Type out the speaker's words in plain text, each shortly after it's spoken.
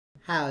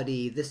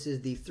Howdy, this is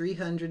the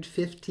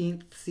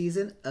 315th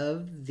season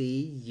of the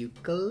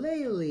ukulele.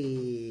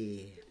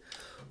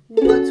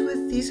 What's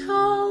with these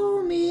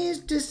homies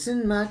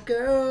dissing my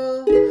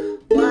girl?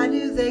 Why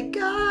do they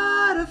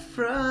gotta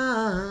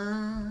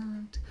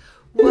front?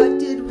 What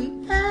did we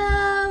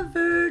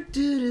ever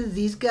do to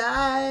these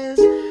guys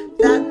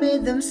that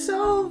made them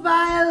so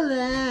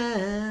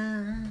violent?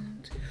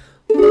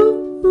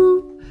 Ooh,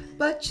 ooh,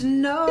 but you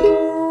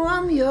know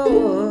I'm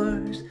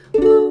yours.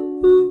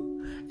 Ooh, ooh.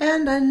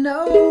 And I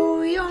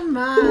know you're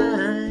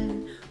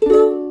mine,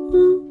 ooh,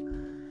 ooh,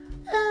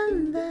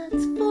 and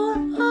that's for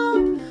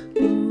all.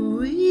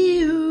 Ooh,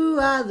 you,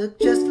 I look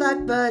just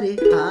like Buddy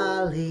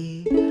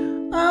Holly.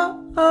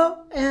 Oh,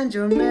 oh, and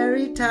you're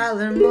Mary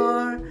Tyler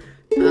Moore.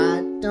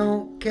 I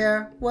don't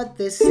care what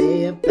they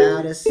say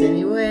about us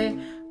anyway.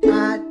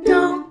 I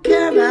don't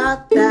care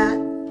about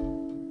that.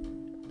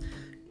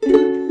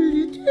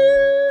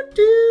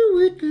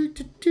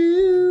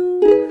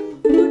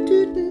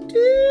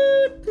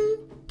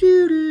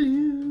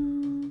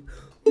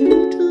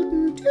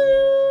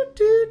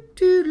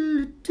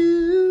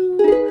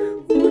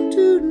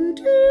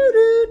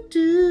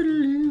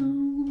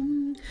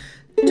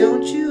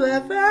 Don't you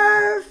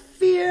ever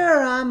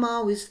fear, I'm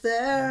always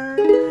there.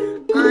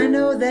 I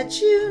know that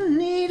you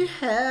need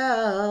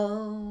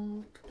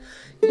help.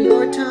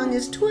 Your tongue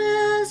is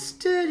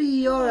twisted,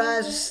 your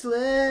eyes are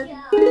slit.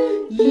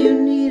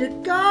 You need a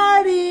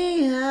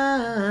guardian.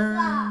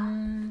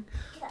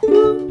 Ooh,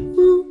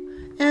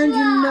 ooh, and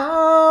you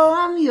know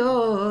I'm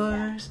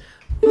yours.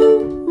 Ooh,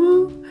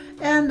 ooh,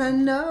 and I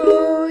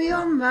know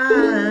you're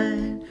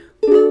mine.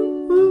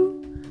 Ooh,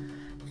 ooh,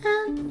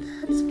 and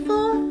that's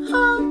for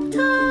all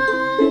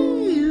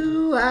time.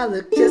 You, I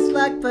look just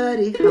like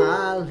Buddy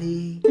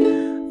Holly.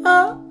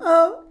 Oh,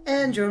 oh,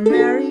 and you're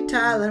Mary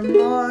Tyler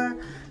Moore.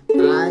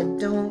 I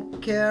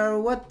don't care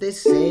what they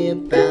say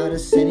about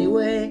us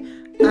anyway.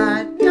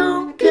 I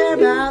don't care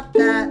about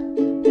that.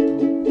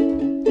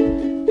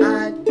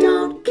 I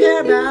don't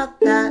care about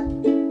that.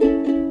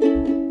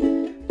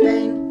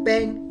 Bang,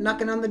 bang,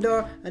 knocking on the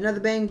door. Another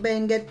bang,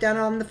 bang, get down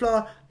on the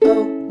floor.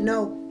 Oh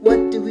no,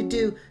 what do we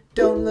do?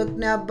 Don't look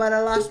now, but I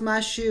lost my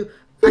shoe.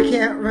 I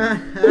can't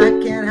run, I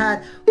can't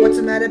hide. What's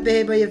the matter,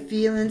 babe? Are you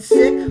feeling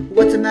sick?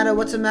 What's the matter,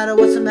 what's the matter,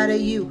 what's the matter,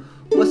 you?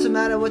 What's the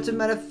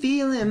matter,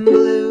 feeling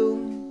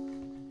blue?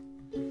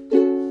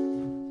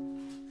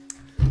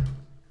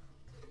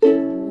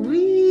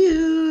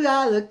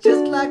 I look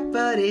just like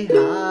Buddy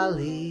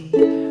Holly.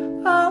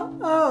 Oh,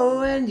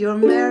 oh, and you're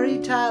Mary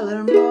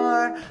Tyler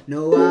Moore.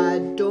 No, I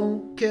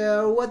don't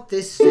care what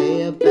they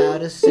say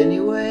about us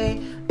anyway.